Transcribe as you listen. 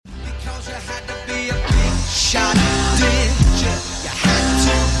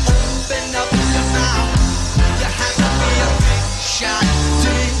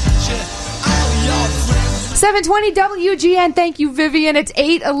720 WGN. Thank you, Vivian. It's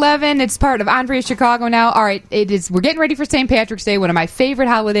 8:11. It's part of Andrea Chicago now. All right, we're getting ready for St. Patrick's Day, one of my favorite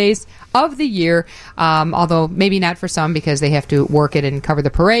holidays of the year, although maybe not for some because they have to work it and cover the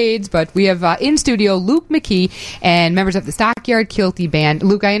parades. But we have in studio Luke McKee and members of the Stockyard Kilty Band.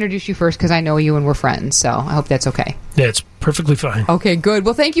 Luke, I introduced you first because I know you and we're friends, so I hope that's okay. Yeah, it's perfectly fine. Okay, good.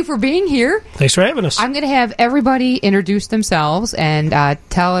 Well, thank you for being here. Thanks for having us. I'm going to have everybody introduce themselves and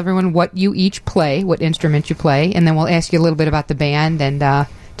tell everyone what you each play, what instrument you play, and then we'll ask you a little bit about the band and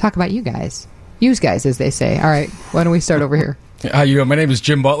talk about you guys. Use guys, as they say. All right, why don't we start over here? Hi, you know, my name is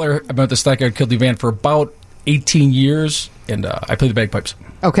Jim Butler. I've been with the Stockyard Kilty Band for about 18 years, and I play the bagpipes.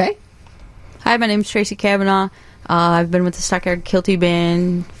 Okay. Hi, my name is Tracy Kavanaugh. I've been with the Stockyard Kilty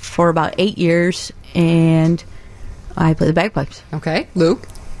Band for about 8 years, and I play the bagpipes. Okay. Luke?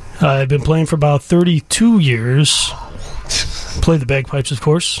 I've been playing for about 32 years. Play the bagpipes, of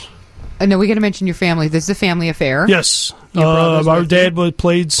course. No, we got to mention your family. This is a family affair. Yes. Our dad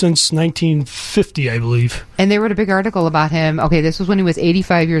played since 1950, I believe. And they wrote a big article about him. Okay, this was when he was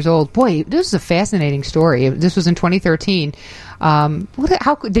 85 years old. Boy, this is a fascinating story. This was in 2013.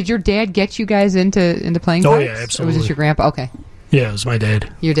 How did your dad get you guys into playing pipes? Oh, yeah, absolutely. Or was this your grandpa? Okay. Yeah, it was my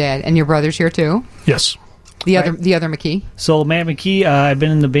dad. Your dad. And your brother's here, too? Yes. The other McKee? So, Matt McKee, I've been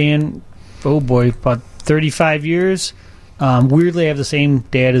in the band, about 35 years. Weirdly, I have the same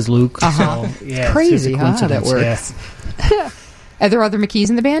dad as Luke. Uh-huh. So, yeah, crazy, it's just a huh? That works. Yeah. Are there other McKees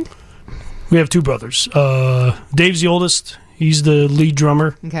in the band? We have two brothers. Dave's the oldest. He's the lead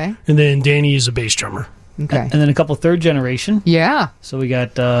drummer. Okay. And then Danny is a bass drummer. Okay. And then a couple third generation. Yeah. So we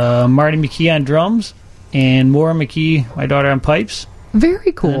got Marty McKee on drums and Maura McKee, my daughter, on pipes.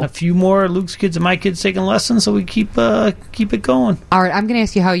 Very cool. And a few more Luke's kids and my kids taking lessons, so we keep it going. All right, I'm going to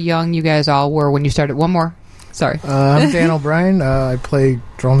ask you how young you guys all were when you started. One more. Sorry. I'm Dan O'Brien. I play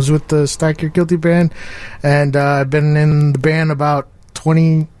drums with the Stockyard Kilty Band, and I've been in the band about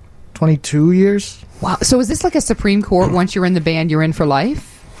 22 years. Wow. So is this like a Supreme Court? Once you're in the band, you're in for life?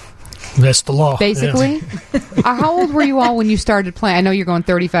 That's the law. Basically? Yeah. How old were you all when you started playing? I know you're going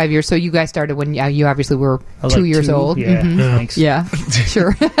 35 years, so you guys started when you obviously were 2 years old. Yeah, thanks. Yeah,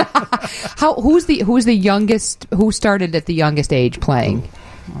 sure. Who's the youngest? Who started at the youngest age playing?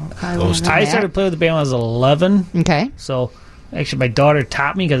 I started playing with the band when I was 11. Okay. So, actually, my daughter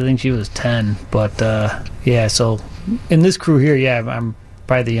taught me because I think she was 10. But, yeah, so in this crew here, yeah, I'm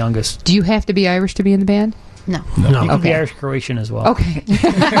probably the youngest. Do you have to be Irish to be in the band? No. You can be Irish Croatian as well. Okay.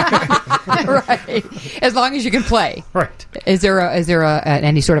 Right. As long as you can play. Right. Is there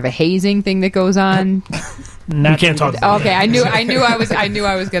any sort of a hazing thing that goes on? We can't talk about Okay, I knew I was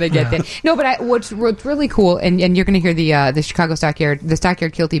going to get that. No, but what's really cool, and you're going to hear the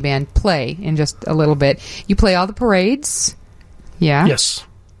Stockyard Kilty Band play in just a little bit. You play all the parades, yeah. Yes.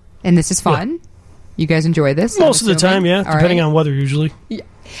 And this is fun. Yeah. You guys enjoy this most of the time, yeah. All depending right. on weather, usually. Yeah.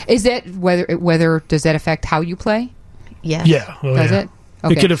 Is that weather? Does that affect how you play? Yes. Yeah. Oh, Does it?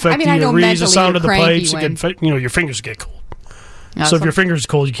 Okay. It could affect the sound of the pipes. When... It could affect, your fingers get cold. So if your fingers are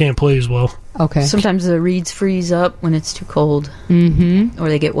cold, you can't play as well. Okay. Sometimes the reeds freeze up when it's too cold. Mm-hmm. Or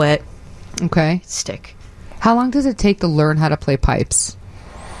they get wet. Okay. Stick. How long does it take to learn how to play pipes?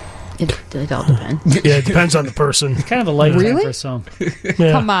 It all depends. Yeah, it depends on the person. It's kind of a lifetime Really? for some.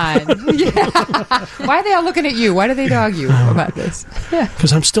 Yeah. Come on. Yeah. Why are they all looking at you? Why do they dog you about this?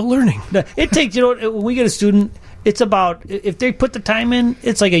 Because I'm still learning. It takes, when we get a student, it's about, if they put the time in,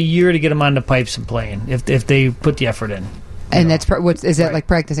 it's like a year to get them on the pipes and playing, if they put the effort in. And that's is that like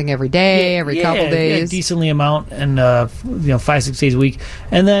practicing every day, every couple days? Yeah, decently amount, and 5-6 days a week,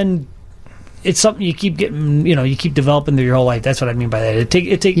 and then it's something you keep getting, you keep developing through your whole life. That's what I mean by that.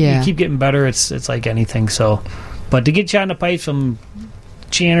 You keep getting better. It's like anything. So, but to get you on the pipes from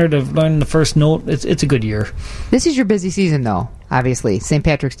chanter to learn the first note, it's a good year. This is your busy season, though. Obviously, St.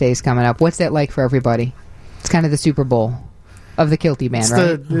 Patrick's Day is coming up. What's that like for everybody? It's kind of the Super Bowl of the Kilty Band,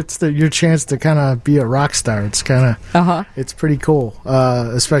 right? It's your chance to kind of be a rock star. It's kind of it's pretty cool,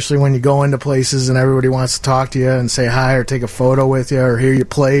 especially when you go into places and everybody wants to talk to you and say hi or take a photo with you or hear you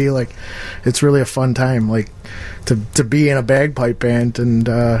play. Like, it's really a fun time, like to be in a bagpipe band, and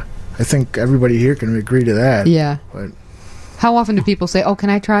I think everybody here can agree to that. Yeah. But how often do people say, "Oh, can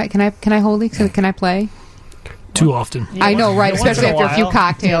I try? Can I hold it? Can I play?" Too often. Yeah, I know, right? Especially after a few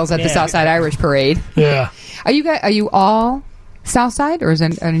cocktails at the Southside Irish Parade. Yeah. Are you all Southside, or is there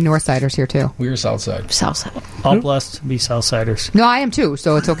any Northsiders here too? We're Southside. Southside. All blessed to be Southsiders. No, I am too,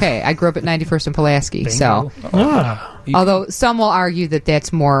 so it's okay. I grew up at 91st and Pulaski, so. Although some will argue that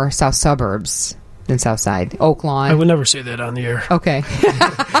that's more South Suburbs than Southside. Oak Lawn. I would never say that on the air. Okay.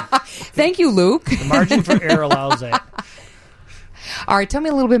 Thank you, Luke. The margin for error allows that. All right, tell me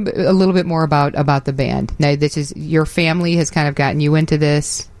a little bit more about the band. Now, this is your family has kind of gotten you into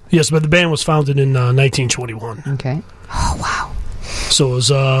this. Yes, but the band was founded in 1921. Okay. Oh, wow. So it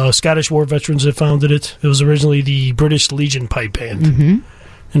was Scottish war veterans that founded it. It was originally the British Legion Pipe Band. Mm-hmm.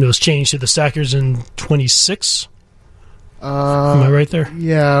 And it was changed to the Stockyards in 26. Am I right there?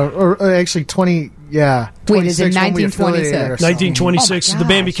 Yeah, or actually 20. Yeah, wait, is it 1926? 1926. The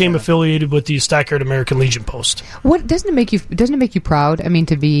band became affiliated with the Stockyard American Legion Post. What doesn't it make you proud? I mean,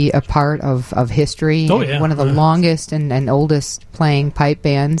 to be a part of history. Oh, yeah. One of the longest and oldest playing pipe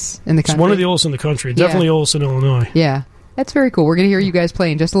bands in the country. It's one of the oldest in the country. Definitely oldest in Illinois. Yeah. That's very cool. We're going to hear you guys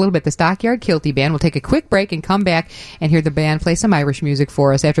playing just a little bit. The Stockyard Kilty Band. We'll take a quick break and come back and hear the band play some Irish music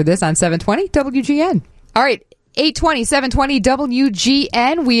for us after this on 720 WGN. All right. 820, 720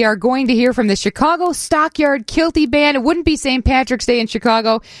 WGN. We are going to hear from the Chicago Stockyard Kilty Band. It wouldn't be St. Patrick's Day in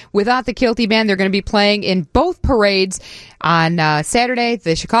Chicago without the Kilty Band. They're going to be playing in both parades on Saturday,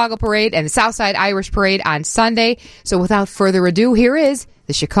 the Chicago Parade, and the Southside Irish Parade on Sunday. So without further ado, here is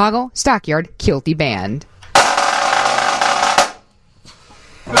the Chicago Stockyard Kilty Band.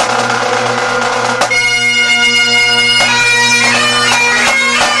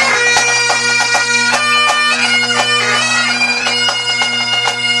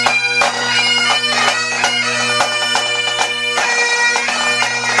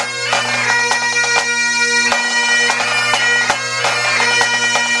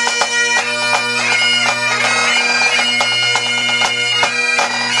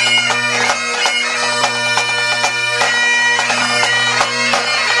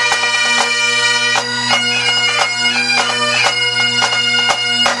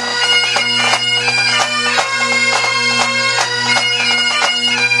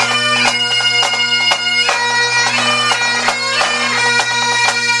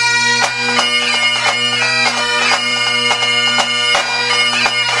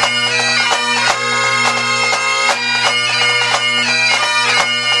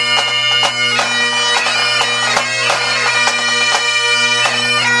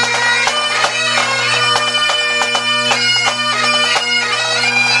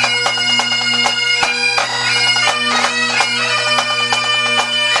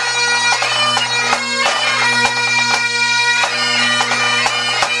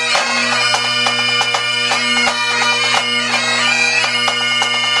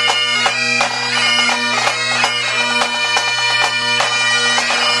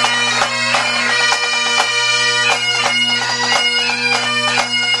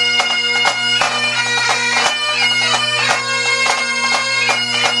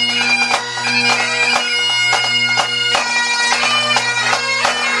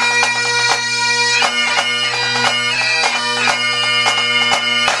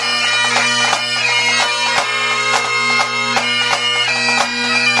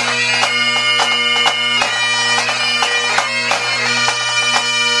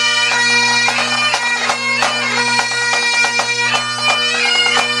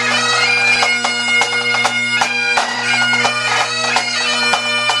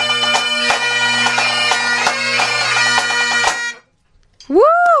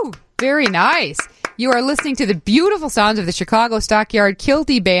 Very nice. You are listening to the beautiful sounds of the Chicago Stockyard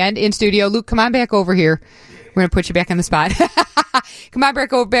Kilty Band in studio. Luke, come on back over here. We're going to put you back on the spot. Come on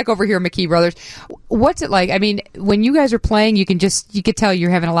back over here, McKee Brothers. What's it like? I mean, when you guys are playing, you could tell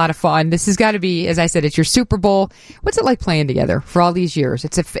you're having a lot of fun. This has got to be, as I said, it's your Super Bowl. What's it like playing together for all these years?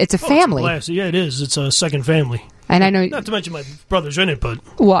 It's a family. Yeah, it is. It's a second family. And I know, not to mention my brother's in it, but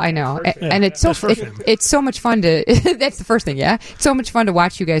well, I know, and it's so much fun to. That's the first thing, yeah. It's so much fun to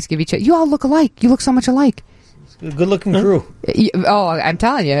watch you guys give each other. You all look alike. You look so much alike. Good-looking crew. Oh, I'm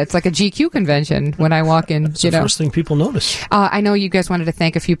telling you, it's like a GQ convention when I walk in. It's the first thing people notice. I know you guys wanted to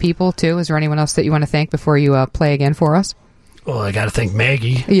thank a few people too. Is there anyone else that you want to thank before you play again for us? Oh, I got to thank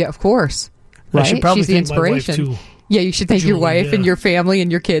Maggie. Yeah, of course. I should probably She's the thank inspiration. my wife too. Yeah, you should thank your wife and your family and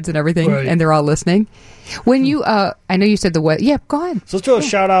your kids and everything, right. and they're all listening. When you, I know you said the what? Yeah, go ahead. So let's throw a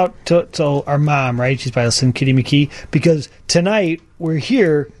shout out to our mom, right? She's probably listening, Kitty McKee, because tonight we're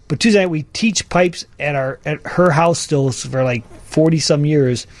here, but Tuesday night we teach pipes at her house still for like 40 some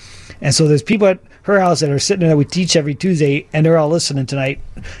years, and so there's people at her house that are sitting there that we teach every Tuesday, and they're all listening tonight,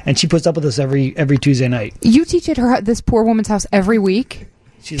 and she puts up with us every Tuesday night. You teach at this poor woman's house every week.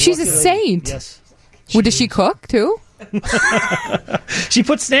 She's a saint. Yes. Well, does she cook too? She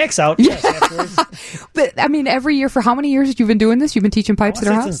puts snacks out. Yes, afterwards. But I mean, every year for how many years have you been doing this? You've been teaching pipes at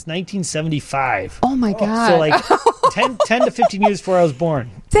her house since 1975. Oh my god! So like 10 to 15 years before I was born.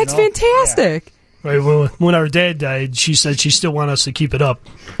 That's fantastic. Yeah. Right, when our dad died, she said she still wanted us to keep it up.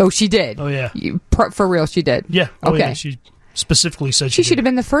 Oh, she did. Oh yeah, For real, she did. Yeah. Okay. Yeah, specifically said she should have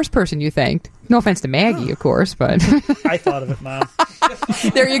been the first person you thanked. No offense to Maggie, of course, but I thought of it, Mom.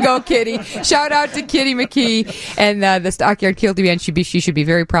 There you go, Kitty. Shout out to Kitty McKee and the Stockyard Kilty Band. She should be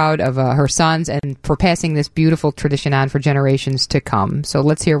very proud of her sons and for passing this beautiful tradition on for generations to come. So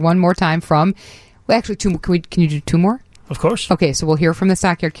let's hear one more time from. Well, actually, two. Can you do two more? Of course. Okay, so we'll hear from the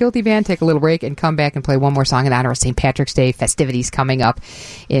Stockyard Kilty Band, take a little break, and come back and play one more song in honor of St. Patrick's Day festivities coming up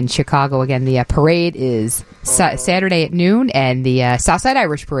in Chicago. Again, the parade is Saturday at noon, and the Southside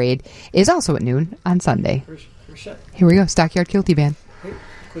Irish Parade is also at noon on Sunday. First set. Here we go, Stockyard Kilty Band.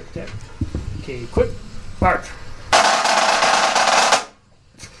 Quick tap. Okay, quick march.